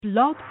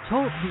Blog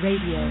Talk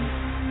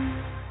Radio.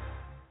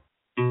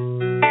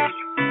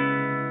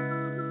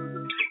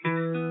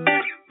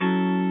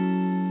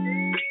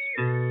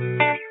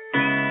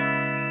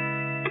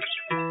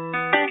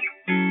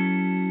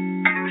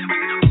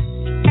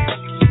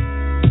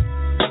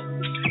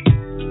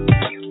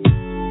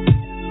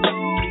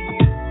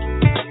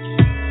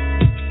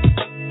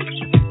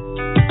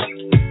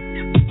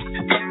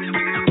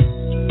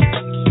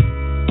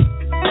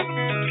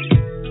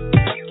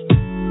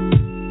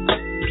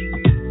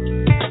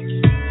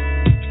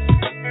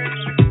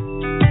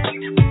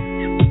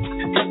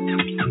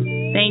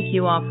 Thank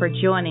you all for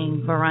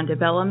joining Veronda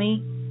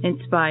Bellamy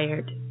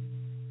Inspired.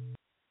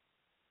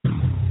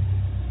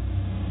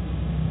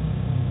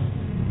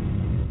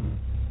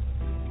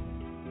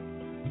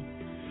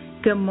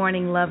 Good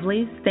morning,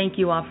 lovelies. Thank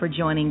you all for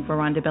joining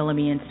Veronda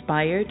Bellamy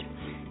Inspired,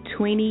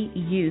 TWEENY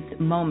Youth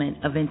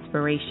Moment of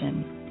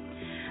Inspiration.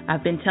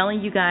 I've been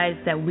telling you guys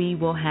that we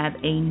will have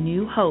a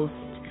new host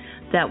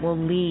that will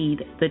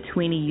lead the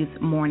TWEENY Youth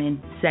Morning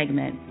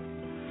segment.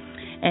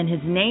 And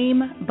his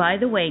name, by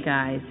the way,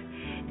 guys,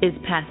 is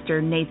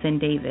Pastor Nathan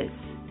Davis.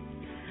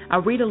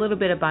 I'll read a little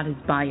bit about his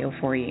bio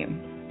for you.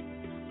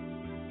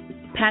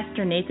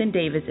 Pastor Nathan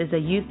Davis is a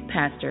youth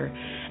pastor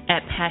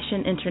at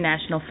Passion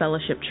International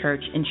Fellowship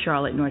Church in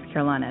Charlotte, North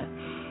Carolina,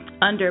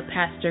 under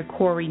Pastor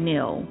Corey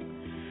Neal.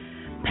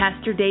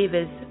 Pastor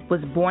Davis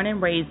was born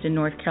and raised in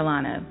North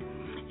Carolina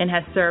and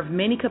has served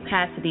many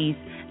capacities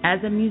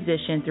as a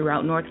musician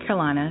throughout North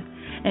Carolina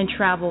and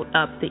traveled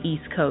up the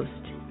East Coast.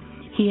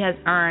 He has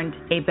earned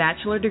a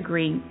bachelor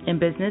degree in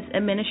business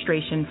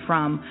administration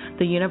from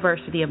the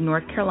University of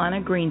North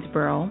Carolina,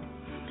 Greensboro,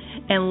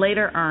 and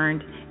later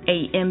earned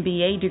an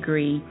MBA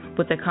degree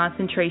with a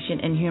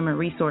concentration in human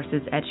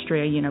resources at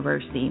Strayer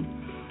University.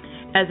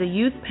 As a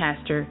youth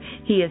pastor,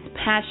 he is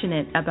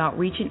passionate about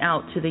reaching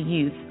out to the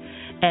youth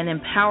and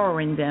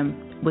empowering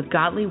them with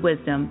godly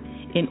wisdom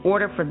in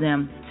order for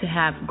them to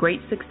have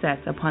great success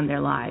upon their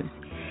lives.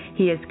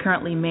 He is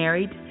currently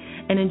married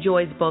and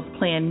enjoys both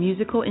playing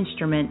musical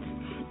instruments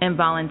and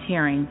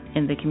volunteering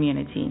in the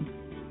community.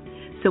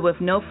 So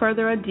with no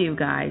further ado,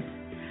 guys,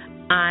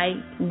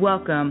 I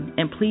welcome,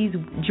 and please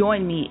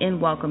join me in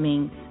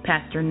welcoming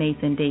Pastor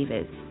Nathan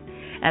Davis.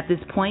 At this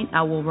point,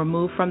 I will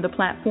remove from the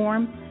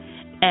platform,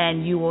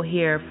 and you will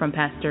hear from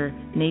Pastor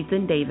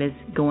Nathan Davis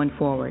going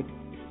forward.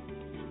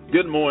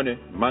 Good morning.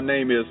 My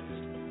name is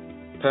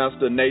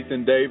Pastor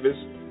Nathan Davis,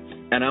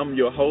 and I'm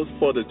your host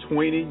for the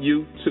TWEENY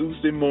Youth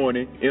Tuesday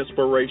Morning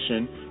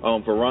Inspiration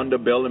on Veronda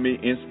Bellamy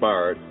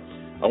Inspired.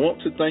 I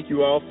want to thank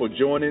you all for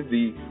joining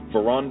the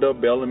Veronda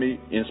Bellamy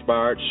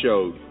Inspired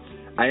Show.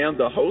 I am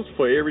the host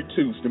for every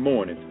Tuesday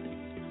morning.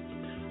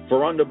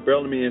 Veronda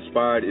Bellamy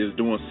Inspired is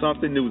doing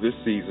something new this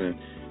season.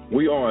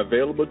 We are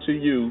available to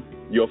you,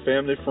 your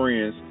family,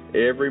 friends,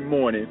 every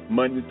morning,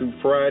 Monday through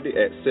Friday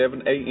at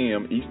 7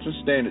 a.m. Eastern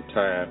Standard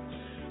Time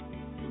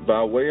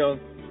by way of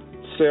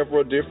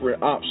several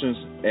different options,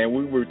 and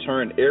we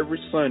return every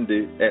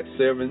Sunday at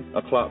 7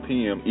 o'clock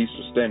p.m.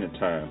 Eastern Standard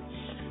Time.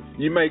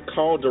 You may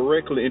call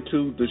directly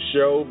into the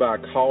show by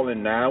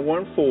calling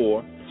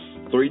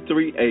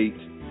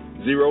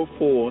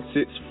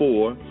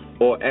 914-338-0464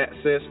 or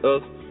access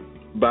us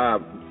by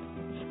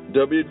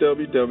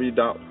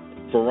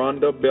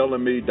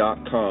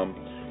www.verondabellamy.com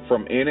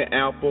from any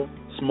Apple,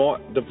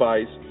 smart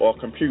device, or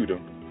computer.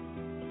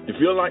 If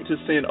you'd like to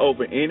send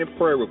over any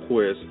prayer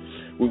requests,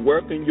 we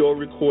welcome your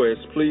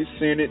request. Please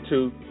send it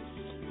to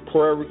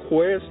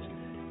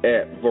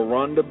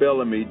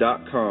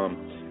prayerrequest@verondabellamy.com.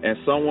 and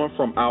someone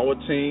from our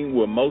team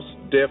will most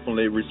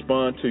definitely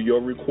respond to your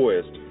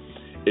request.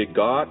 If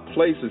God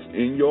places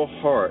in your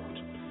heart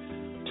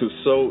to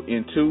sow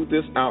into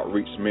this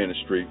outreach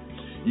ministry,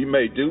 you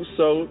may do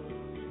so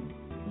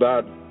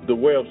by the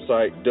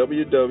website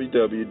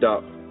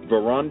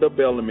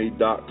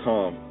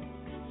www.verondabellamy.com.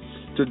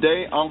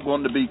 Today I'm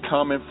going to be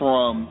coming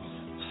from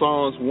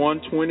Psalms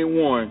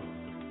 121,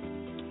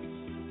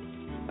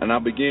 and I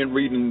begin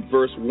reading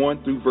verse 1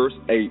 through verse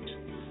 8.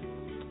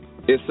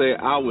 It said,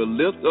 I will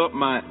lift up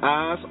my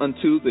eyes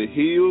unto the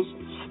hills,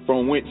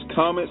 from whence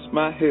cometh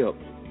my help.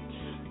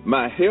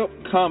 My help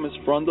cometh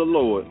from the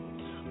Lord,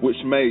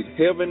 which made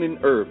heaven and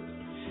earth.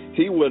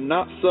 He will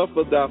not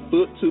suffer thy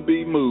foot to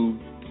be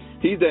moved.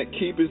 He that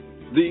keepeth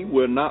thee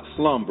will not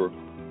slumber.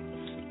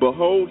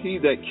 Behold, he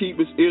that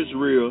keepeth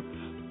Israel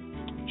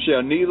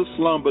shall neither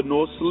slumber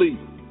nor sleep.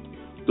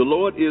 The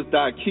Lord is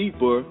thy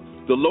keeper.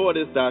 The Lord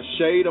is thy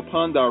shade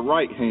upon thy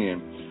right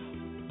hand.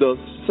 The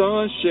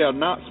sun shall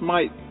not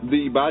smite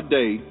thee by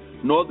day,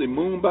 nor the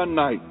moon by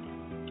night.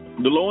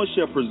 The Lord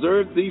shall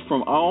preserve thee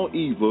from all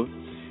evil.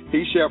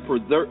 He shall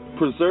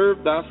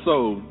preserve thy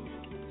soul.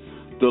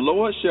 The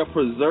Lord shall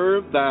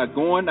preserve thy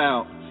going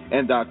out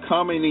and thy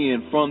coming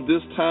in from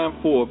this time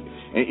forth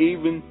and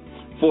even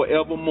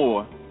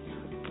forevermore.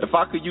 If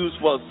I could use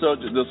for a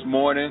subject this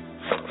morning,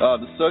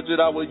 the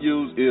subject I would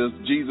use is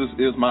Jesus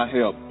is my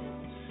help.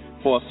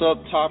 For a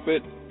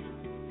subtopic,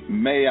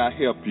 may I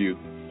help you.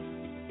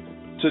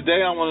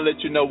 Today I want to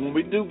let you know, when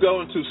we do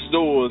go into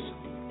stores,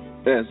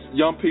 as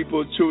young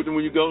people, children,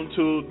 when you go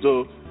into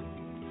the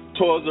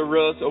Toys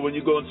R Us or when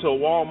you go into a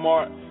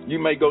Walmart, you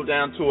may go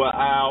down to an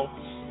aisle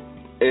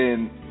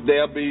and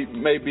there'll be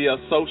maybe an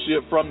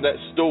associate from that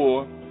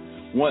store.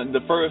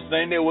 The first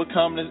thing they will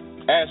come to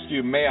ask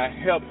you, may I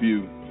help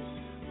you?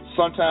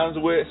 Sometimes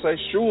we'll say,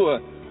 sure,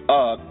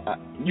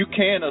 you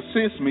can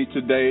assist me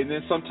today, and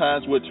then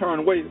sometimes we'll turn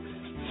away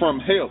from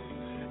help.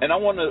 And I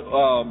want to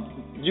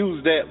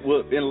use that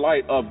in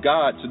light of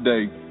God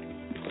today.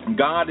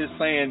 God is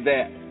saying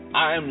that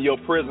I am your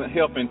present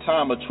help in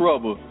time of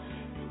trouble.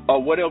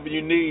 Whatever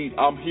you need,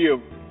 I'm here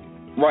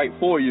right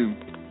for you.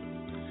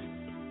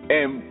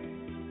 And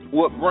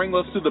what brings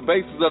us to the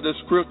basis of this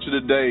scripture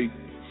today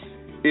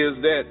is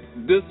that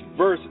this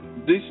verse,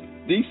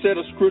 these set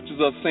of scriptures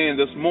are saying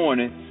this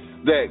morning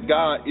that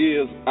God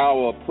is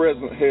our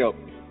present help.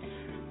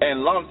 And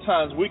a lot of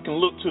times we can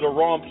look to the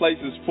wrong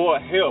places for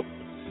help.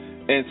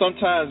 And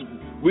sometimes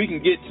we can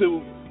get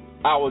to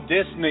our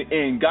destiny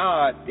in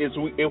God if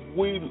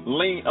we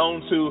lean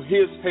on to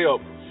His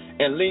help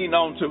and lean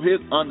on to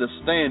His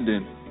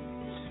understanding.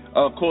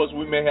 Of course,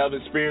 we may have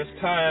experienced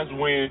times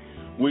when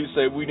we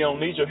say, we don't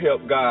need your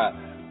help, God.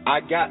 I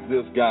got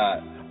this,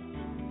 God.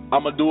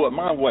 I'm going to do it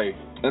my way.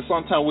 And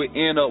sometimes we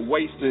end up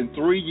wasting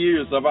 3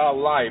 years of our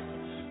life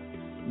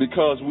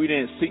because we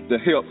didn't seek the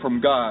help from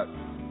God.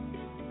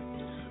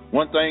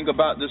 One thing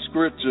about the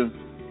scripture,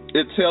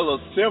 it tells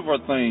us several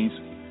things.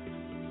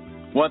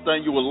 One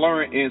thing you will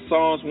learn in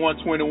Psalms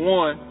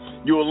 121,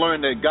 you will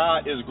learn that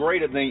God is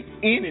greater than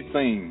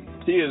anything.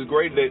 He is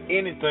greater than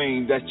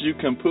anything that you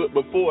can put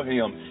before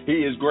Him.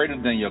 He is greater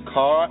than your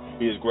car.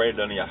 He is greater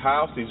than your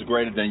house. He's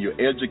greater than your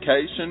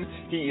education.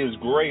 He is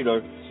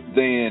greater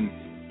than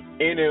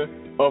any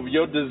of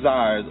your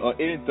desires or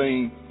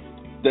anything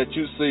that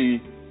you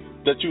see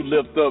that you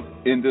lift up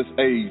in this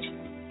age.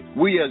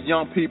 We as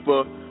young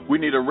people, we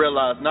need to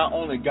realize not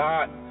only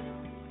God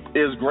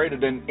is greater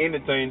than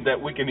anything that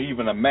we can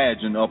even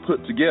imagine or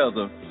put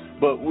together,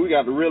 but we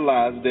got to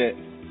realize that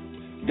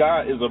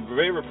God is a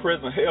very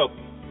present help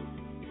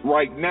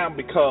right now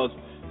because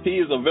He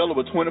is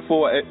available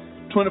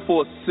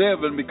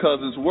 24/7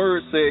 because His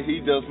word said He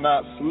does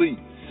not sleep.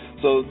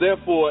 So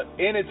therefore,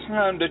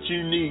 anytime that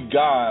you need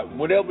God,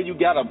 whenever you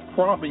got a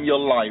problem in your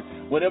life,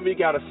 whenever you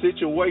got a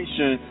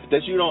situation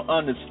that you don't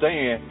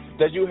understand,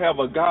 that you have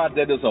a God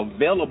that is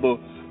available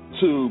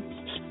to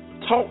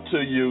talk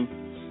to you,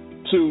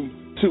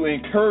 to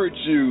encourage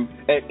you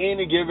at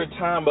any given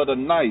time of the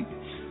night.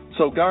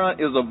 So God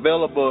is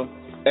available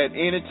at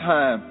any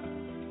time.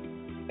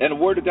 And the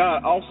Word of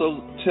God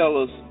also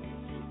tells us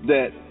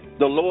that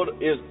the Lord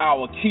is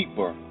our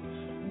keeper.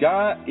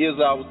 God is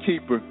our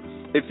keeper.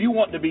 If you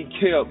want to be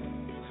kept,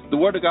 the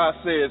Word of God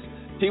says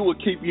He will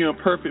keep you in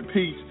perfect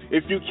peace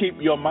if you keep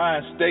your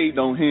mind stayed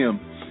on Him.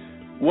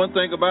 One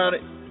thing about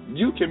it,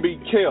 you can be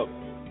kept.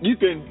 You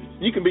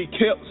can be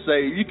kept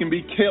saved. You can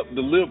be kept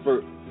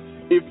delivered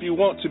if you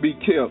want to be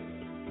kept.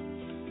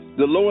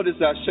 The Lord is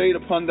thy shade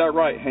upon thy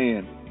right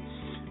hand.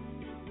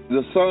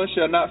 The sun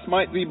shall not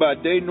smite thee by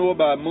day nor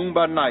by moon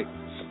by night.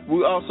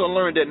 We also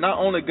learned that not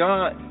only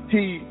God,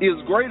 He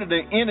is greater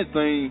than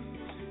anything.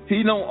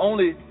 He don't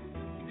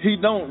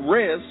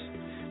rest,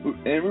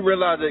 and we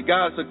realize that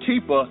God is a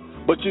keeper.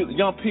 But you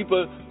young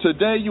people,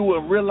 today you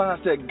will realize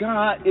that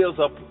God is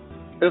a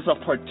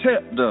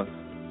protector.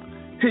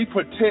 He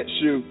protects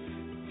you.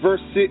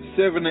 Verse 6,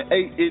 7, and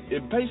 8,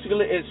 it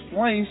basically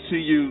explains to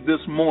you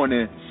this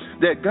morning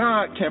that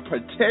God can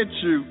protect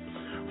you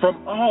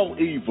from all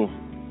evil.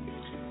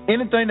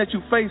 Anything that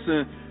you're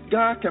facing,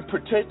 God can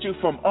protect you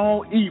from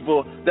all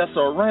evil that's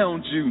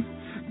around you.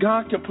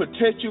 God can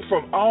protect you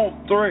from all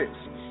threats.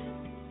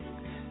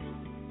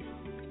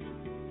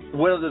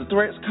 Whether the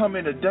threats come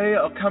in the day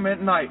or come at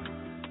night,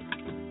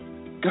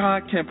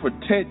 God can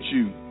protect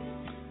you.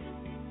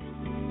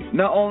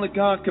 Not only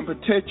God can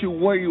protect you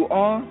where you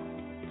are,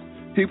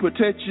 He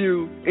protects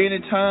you any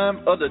time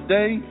of the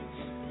day.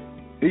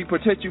 He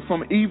protects you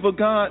from evil.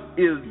 God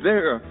is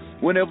there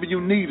whenever you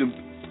need Him.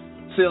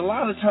 See, a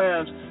lot of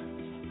times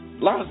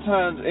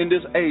in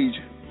this age,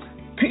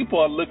 people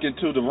are looking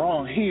to the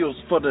wrong hills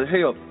for the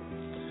help.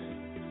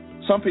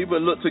 Some people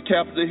look to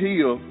Capitol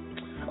Hill.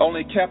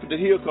 Only Capitol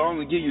Hill can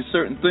only give you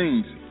certain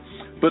things.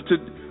 But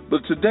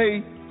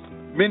today,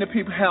 many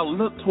people have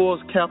looked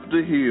towards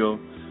Capitol Hill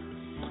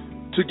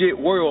to get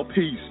world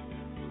peace.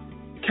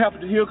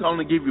 Capitol Hill can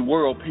only give you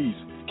world peace.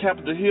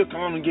 Capitol Hill can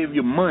only give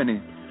you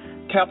money.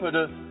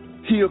 Capitol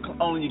Hill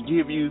can only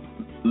give you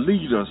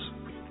leaders.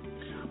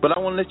 But I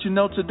want to let you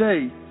know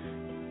today,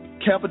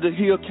 Capitol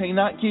Hill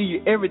cannot give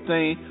you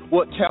everything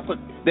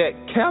that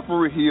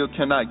Calvary Hill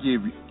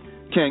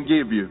can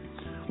give you.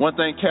 One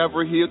thing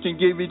Calvary Hill can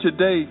give you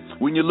today,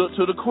 when you look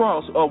to the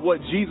cross of what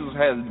Jesus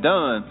has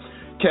done,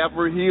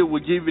 Calvary Hill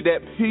will give you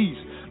that peace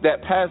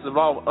that passes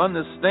all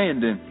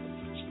understanding.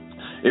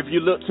 If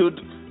you look to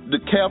the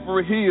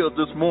Calvary Hill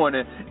this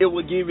morning, it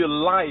will give you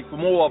life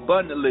more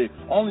abundantly.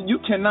 Only you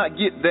cannot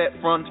get that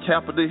from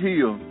Capitol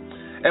Hill.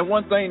 And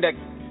one thing that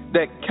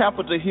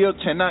Capitol Hill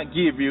cannot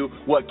give you,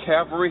 what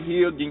Calvary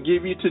Hill can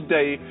give you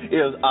today,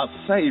 is a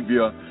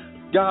Savior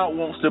God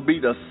wants to be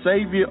the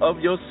Savior of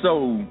your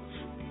soul.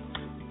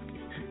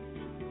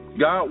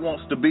 God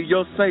wants to be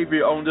your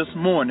Savior on this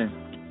morning.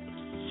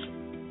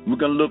 We're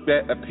going to look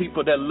at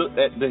people that looked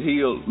at the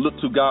hill, look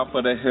to God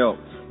for their help.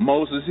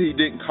 Moses, he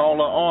didn't call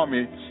an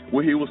army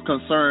when he was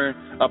concerned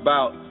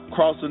about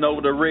crossing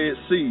over the Red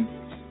Sea.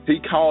 He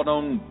called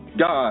on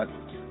God.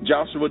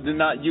 Joshua did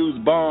not use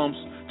bombs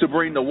to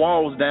bring the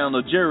walls down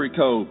of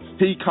Jericho.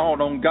 He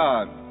called on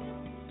God.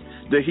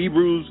 The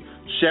Hebrews,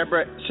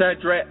 Shadrach,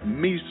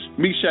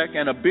 Meshach,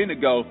 and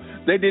Abednego,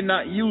 they did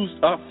not use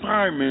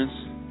firemen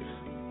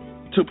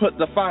to put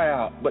the fire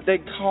out, but they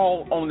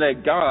called on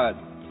that God.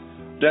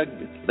 That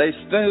they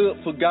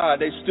stood for God.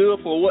 They stood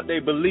for what they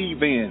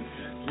believe in.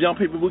 Young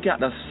people, we got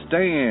to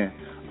stand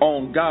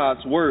on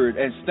God's word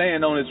and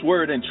stand on His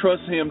word and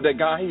trust Him that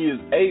God, He is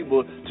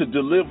able to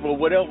deliver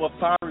whatever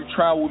fiery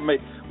trial we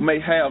may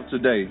have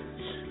today.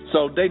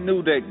 So they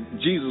knew that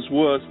Jesus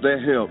was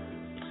their help.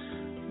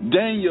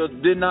 Daniel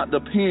did not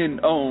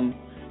depend on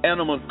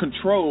animal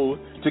control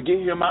to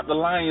get him out the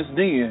lion's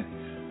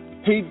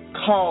den.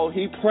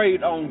 He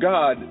prayed on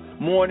God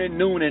morning,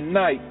 noon, and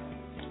night,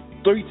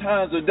 3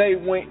 times a day,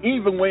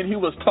 even when he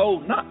was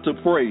told not to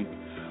pray.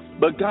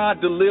 But God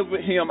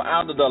delivered him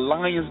out of the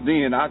lion's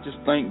den. I just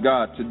thank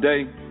God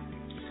today.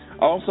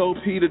 Also,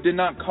 Peter did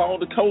not call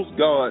the Coast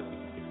Guard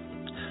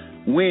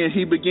when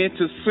he began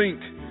to sink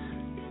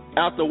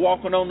after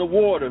walking on the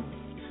water.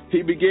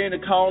 He began to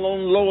call on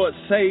the Lord,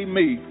 save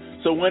me.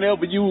 So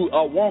whenever you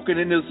are walking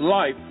in this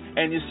life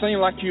and you seem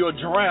like you're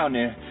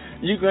drowning,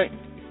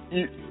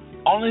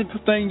 only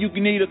thing you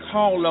need to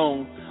call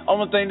on,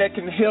 only thing that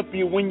can help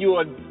you when you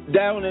are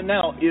down and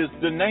out is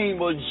the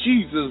name of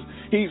Jesus.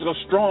 He's a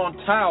strong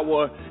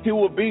tower. He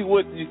will be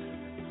with you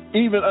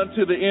even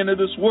unto the end of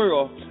this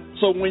world.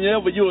 So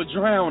whenever you're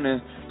drowning,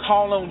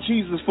 call on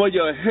Jesus for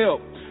your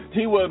help.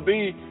 He will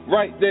be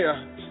right there.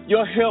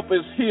 Your help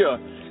is here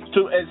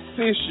to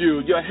assist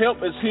you. Your help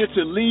is here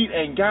to lead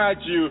and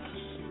guide you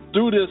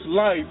through this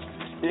life.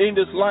 In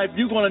this life,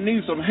 you're going to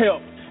need some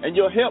help, and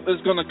your help is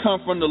going to come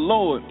from the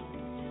Lord.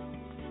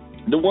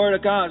 The word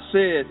of God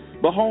said,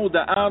 behold,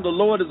 the eye of the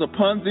Lord is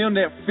upon them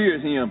that fear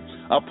Him,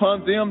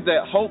 upon them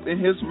that hope in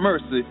His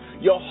mercy.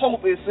 Your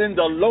hope is in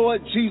the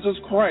Lord Jesus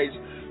Christ.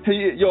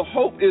 Your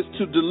hope is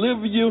to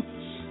deliver you,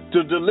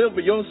 to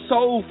deliver your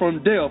soul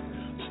from death.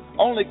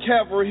 Only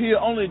Calvary here,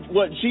 only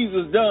what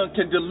Jesus done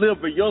can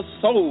deliver your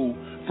soul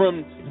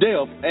from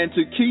death and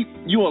to keep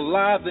you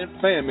alive in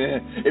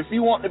famine. If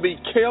you want to be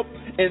kept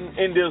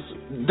in this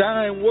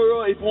dying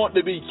world, if you want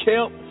to be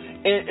kept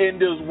in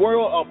this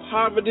world of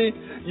poverty,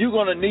 you're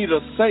going to need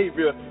a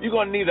Savior. You're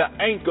going to need an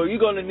anchor.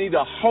 You're going to need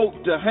a hope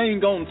to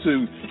hang on to.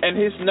 And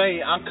His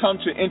name, I come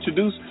to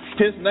introduce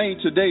His name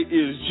today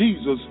is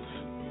Jesus.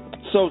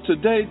 So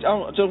today,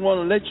 I just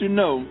want to let you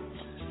know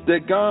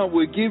that God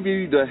will give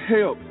you the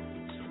help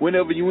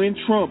whenever you're in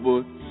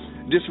trouble.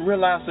 Just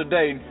realize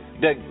today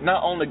that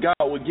not only God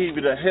will give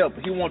you the help,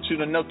 He wants you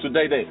to know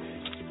today that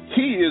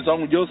He is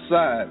on your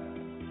side.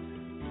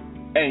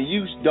 And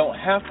you don't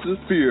have to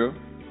fear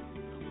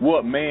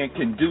what man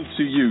can do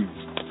to you.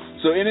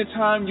 So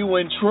anytime you're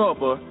in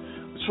trouble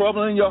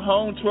in your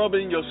home,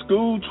 trouble in your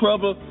school,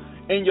 trouble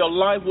in your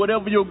life,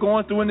 whatever you're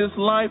going through in this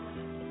life,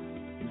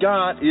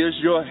 God is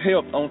your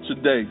help on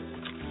today.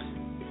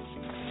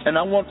 And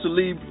I want to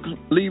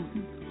leave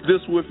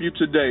this with you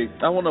today.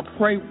 I want to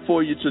pray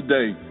for you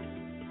today,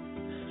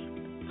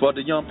 for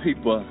the young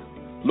people.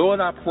 Lord,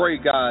 I pray,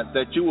 God,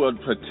 that you will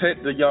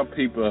protect the young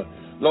people.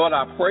 Lord,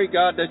 I pray,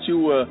 God, that you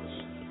will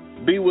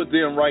be with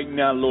them right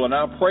now, Lord.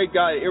 I pray,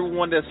 God,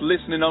 everyone that's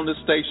listening on the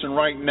station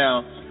right now,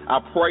 I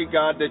pray,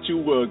 God, that you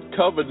will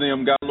cover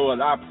them, God,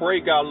 Lord. I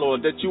pray, God,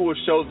 Lord, that you will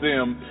show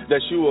them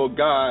that you are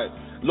God.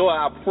 Lord,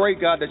 I pray,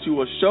 God, that you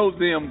will show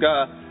them,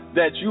 God,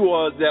 that you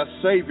are their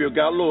Savior,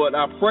 God, Lord.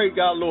 I pray,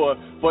 God, Lord,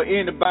 for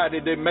anybody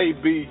that may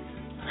be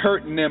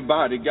hurting their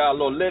body, God,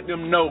 Lord. Let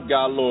them know,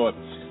 God, Lord,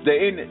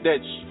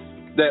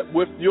 that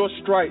with your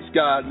stripes,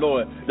 God,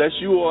 Lord, that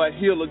you are a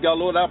healer, God,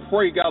 Lord. I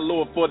pray, God,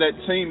 Lord, for that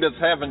team that's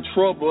having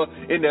trouble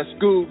in their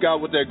school, God,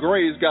 with their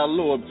grades, God,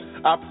 Lord.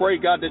 I pray,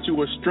 God, that you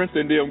will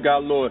strengthen them,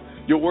 God, Lord.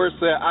 Your word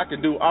said, I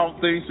can do all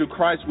things through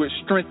Christ which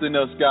strengthen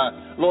us,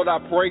 God. Lord, I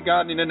pray,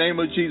 God, in the name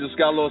of Jesus,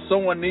 God, Lord,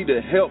 someone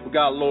needed help,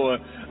 God, Lord,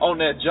 on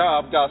that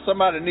job, God.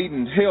 Somebody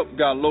needing help,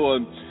 God,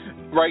 Lord,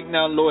 right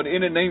now, Lord,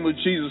 in the name of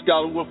Jesus,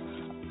 God,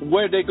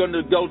 where they're going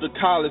to go to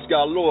college,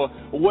 God, Lord,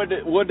 what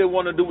they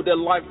want to do with their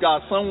life,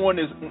 God. Someone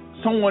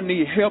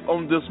need help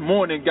on this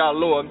morning, God,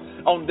 Lord,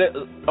 on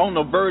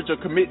the verge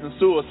of committing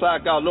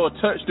suicide, God, Lord.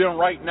 Touch them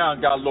right now,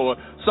 God, Lord.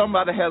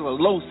 Somebody has a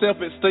low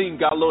self-esteem,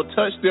 God, Lord.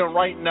 Touch them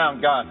right now,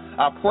 God.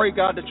 I pray,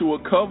 God, that you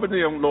will cover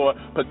them, Lord.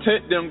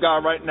 Protect them,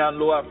 God, right now,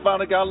 Lord.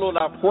 Father, God, Lord,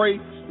 I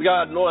pray,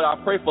 God, Lord, I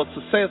pray for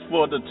success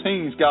for the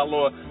teens, God,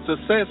 Lord.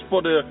 Success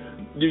for the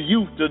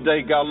youth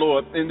today, God,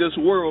 Lord, in this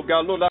world,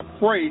 God, Lord. I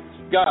pray,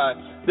 God,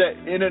 that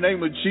in the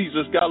name of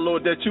Jesus, God,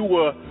 Lord, that you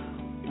will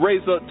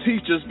raise up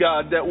teachers,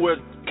 God, that will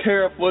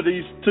care for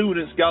these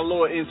students, God,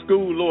 Lord, in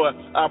school, Lord.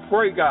 I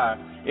pray, God,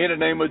 in the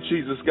name of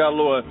Jesus, God,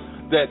 Lord,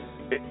 that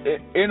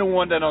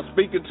anyone that I'm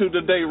speaking to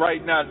today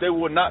right now, they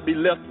will not be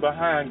left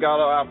behind,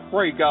 God Lord. I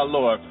pray, God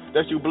Lord,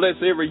 that you bless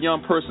every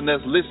young person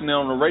that's listening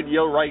on the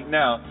radio right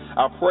now.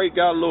 I pray,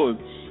 God Lord,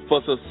 for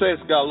success,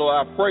 God Lord.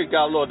 I pray,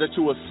 God Lord, that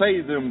you will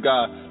save them,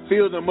 God.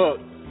 Fill them up,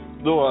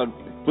 Lord,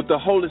 with the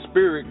Holy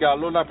Spirit, God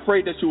Lord. I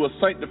pray that you will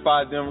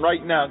sanctify them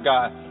right now,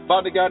 God.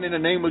 Father God, in the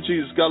name of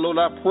Jesus, God Lord,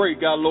 I pray,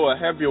 God Lord,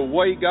 have your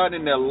way, God,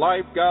 in their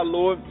life, God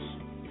Lord.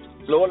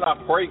 Lord, I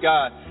pray,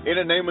 God, in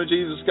the name of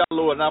Jesus, God,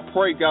 Lord, and I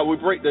pray, God, we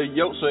break the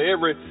yokes of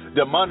every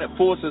demonic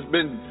force that's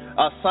been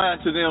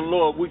assigned to them,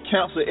 Lord. We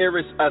cancel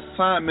every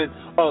assignment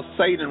of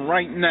Satan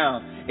right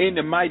now. In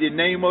the mighty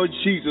name of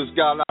Jesus,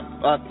 God,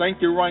 I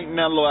thank you right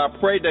now, Lord. I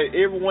pray that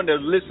everyone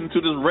that's listening to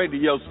this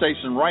radio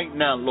station right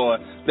now, Lord,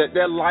 that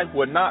their life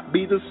will not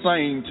be the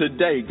same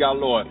today, God,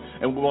 Lord.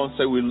 And we want to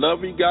say we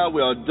love you, God.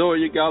 We adore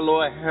you, God,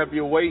 Lord. Have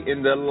your way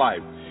in their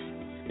life.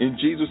 In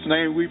Jesus'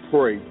 name we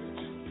pray.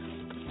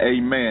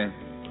 Amen.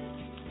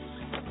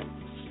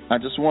 I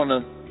just want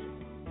to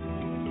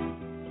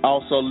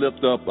also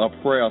lift up a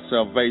prayer of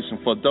salvation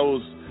for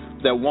those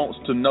that wants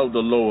to know the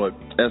Lord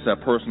as their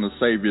personal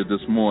Savior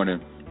this morning.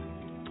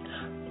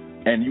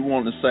 And you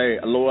want to say,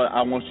 Lord,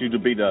 I want you to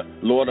be the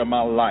Lord of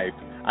my life.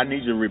 I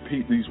need you to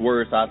repeat these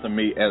words after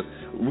me as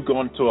we go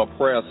into a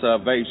prayer of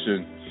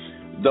salvation.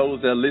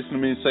 Those that listen to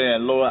me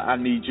saying, Lord, I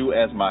need you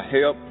as my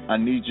help. I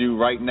need you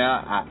right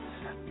now.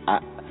 I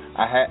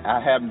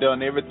haven't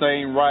done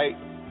everything right.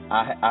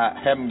 I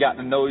haven't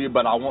gotten to know you,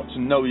 but I want to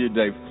know you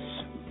today.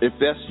 If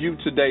that's you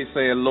today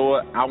saying,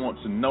 Lord, I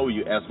want to know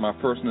you as my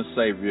personal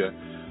Savior,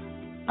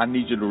 I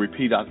need you to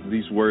repeat after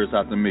these words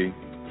after me.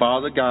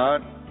 Father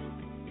God,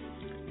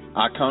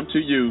 I come to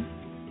you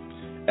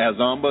as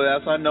humble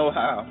as I know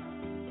how.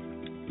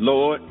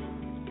 Lord,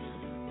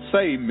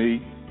 save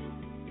me.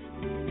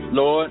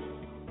 Lord,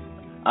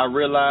 I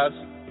realize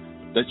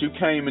that you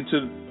came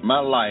into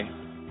my life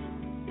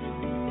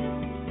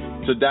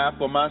to die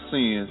for my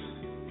sins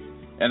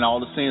and all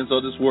the sins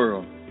of this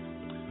world.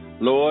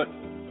 Lord,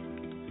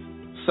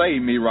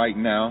 save me right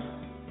now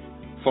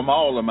from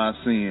all of my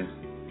sins.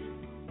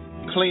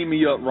 Clean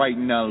me up right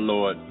now,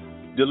 Lord.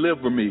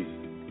 Deliver me.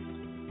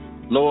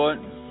 Lord,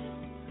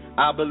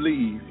 I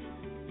believe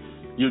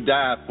you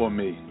died for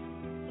me.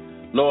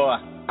 Lord,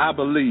 I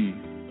believe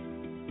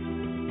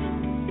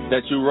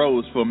that you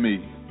rose for me.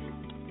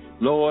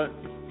 Lord,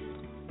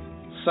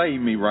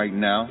 save me right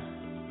now.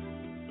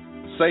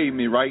 Save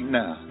me right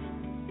now.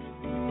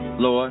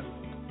 Lord,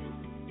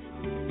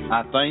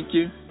 I thank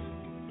you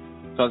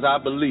because I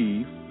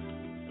believe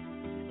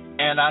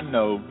and I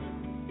know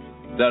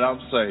that I'm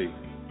saved.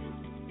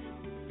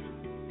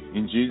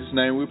 In Jesus'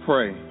 name we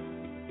pray.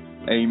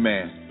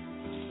 Amen.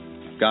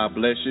 God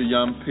bless you,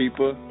 young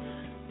people.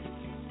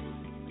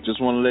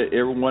 Just want to let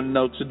everyone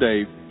know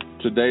today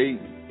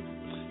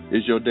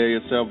is your day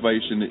of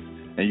salvation,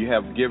 and you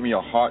have given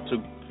your heart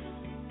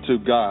to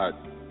God.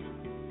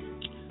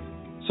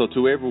 So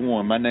to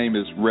everyone, my name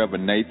is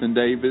Reverend Nathan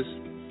Davis.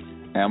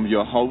 I'm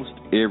your host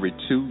every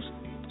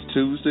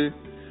Tuesday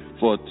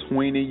for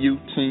TWEENY Youth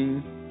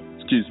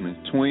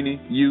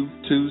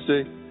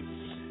Tuesday.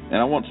 And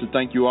I want to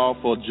thank you all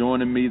for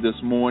joining me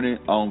this morning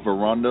on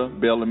Veronda,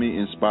 Bellamy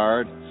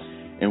Inspired.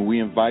 And we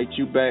invite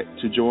you back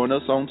to join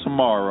us on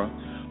tomorrow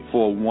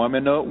for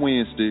Woman Up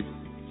Wednesday,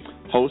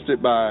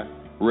 hosted by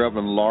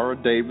Reverend Laura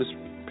Davis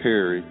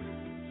Perry.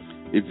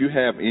 If you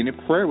have any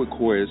prayer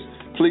requests,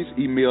 please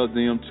email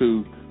them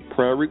to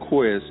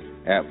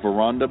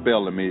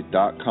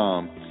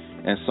prayerrequests@verondabellamy.com,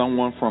 and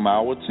someone from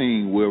our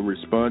team will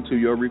respond to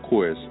your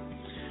request.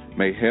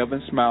 May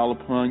heaven smile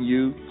upon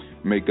you.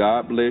 May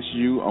God bless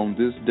you on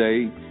this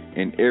day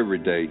and every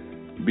day.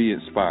 Be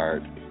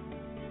inspired.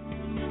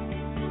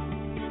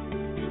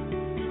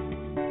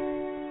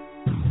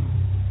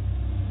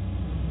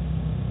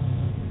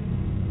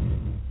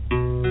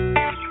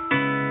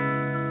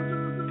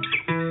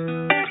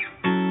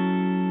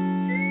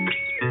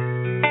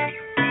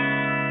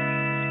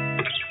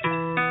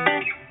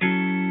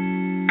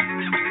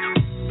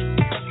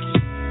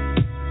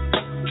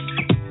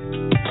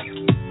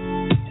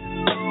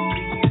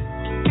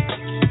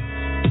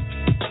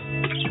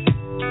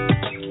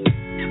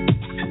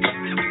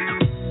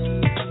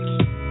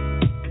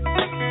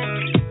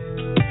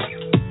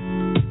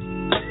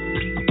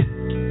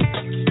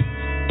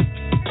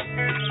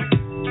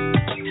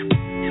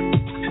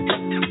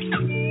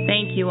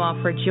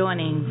 For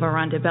joining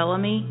Veronda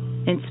Bellamy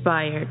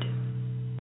Inspired.